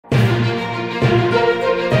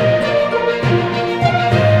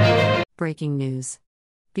Breaking news.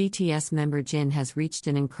 BTS member Jin has reached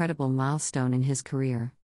an incredible milestone in his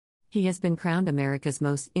career. He has been crowned America's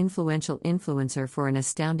most influential influencer for an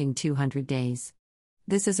astounding 200 days.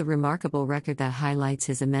 This is a remarkable record that highlights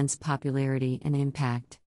his immense popularity and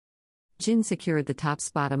impact. Jin secured the top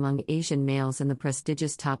spot among Asian males in the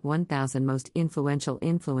prestigious Top 1000 Most Influential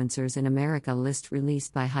Influencers in America list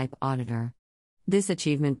released by Hype Auditor. This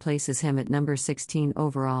achievement places him at number 16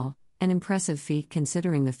 overall, an impressive feat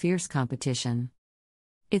considering the fierce competition.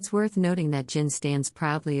 It's worth noting that Jin stands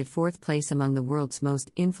proudly at fourth place among the world's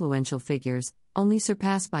most influential figures, only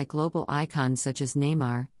surpassed by global icons such as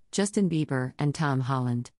Neymar, Justin Bieber, and Tom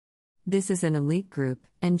Holland. This is an elite group,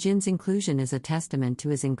 and Jin's inclusion is a testament to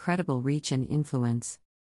his incredible reach and influence.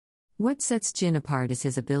 What sets Jin apart is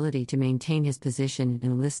his ability to maintain his position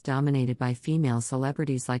in a list dominated by female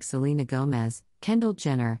celebrities like Selena Gomez, Kendall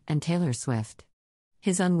Jenner, and Taylor Swift.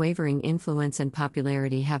 His unwavering influence and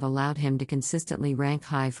popularity have allowed him to consistently rank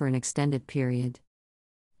high for an extended period.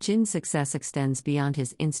 Jin's success extends beyond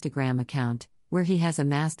his Instagram account, where he has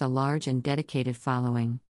amassed a large and dedicated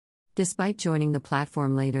following. Despite joining the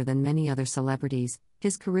platform later than many other celebrities,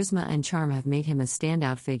 his charisma and charm have made him a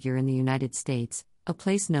standout figure in the United States, a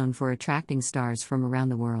place known for attracting stars from around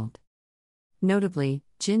the world. Notably,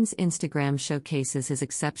 Jin's Instagram showcases his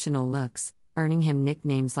exceptional looks, earning him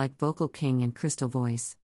nicknames like Vocal King and Crystal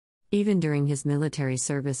Voice. Even during his military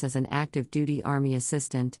service as an active-duty Army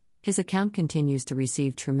assistant, his account continues to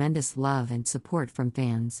receive tremendous love and support from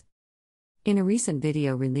fans. In a recent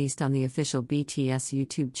video released on the official BTS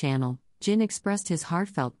YouTube channel, Jin expressed his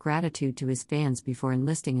heartfelt gratitude to his fans before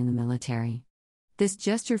enlisting in the military. This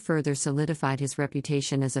gesture further solidified his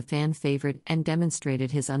reputation as a fan favorite and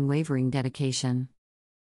demonstrated his unwavering dedication.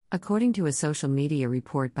 According to a social media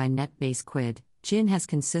report by NetBase Quid, Jin has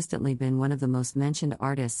consistently been one of the most mentioned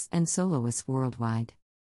artists and soloists worldwide.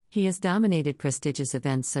 He has dominated prestigious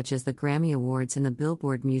events such as the Grammy Awards and the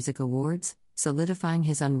Billboard Music Awards, solidifying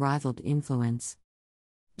his unrivaled influence.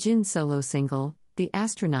 Jin's solo single, The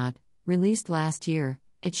Astronaut, released last year,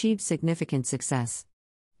 achieved significant success.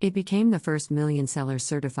 It became the first million-seller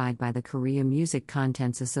certified by the Korea Music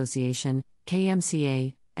Contents Association,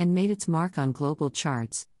 KMCA, and made its mark on global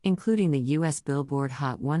charts, including the US Billboard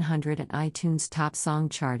Hot 100 and iTunes Top Song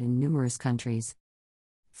chart in numerous countries.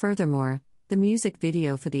 Furthermore, the music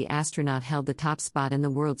video for The Astronaut held the top spot in the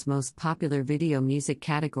world's most popular video music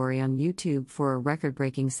category on YouTube for a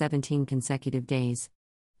record-breaking 17 consecutive days.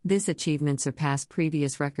 This achievement surpassed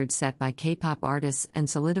previous records set by K-pop artists and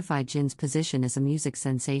solidified Jin's position as a music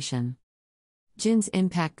sensation. Jin's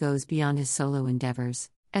impact goes beyond his solo endeavors.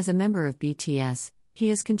 As a member of BTS, he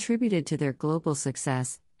has contributed to their global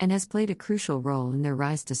success and has played a crucial role in their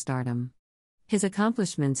rise to stardom. His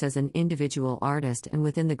accomplishments as an individual artist and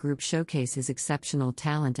within the group showcase his exceptional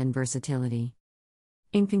talent and versatility.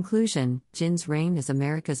 In conclusion, Jin's reign as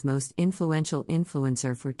America's most influential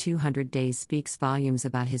influencer for 200 days speaks volumes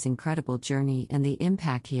about his incredible journey and the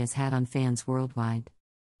impact he has had on fans worldwide.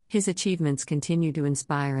 His achievements continue to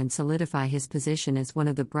inspire and solidify his position as one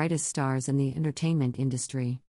of the brightest stars in the entertainment industry.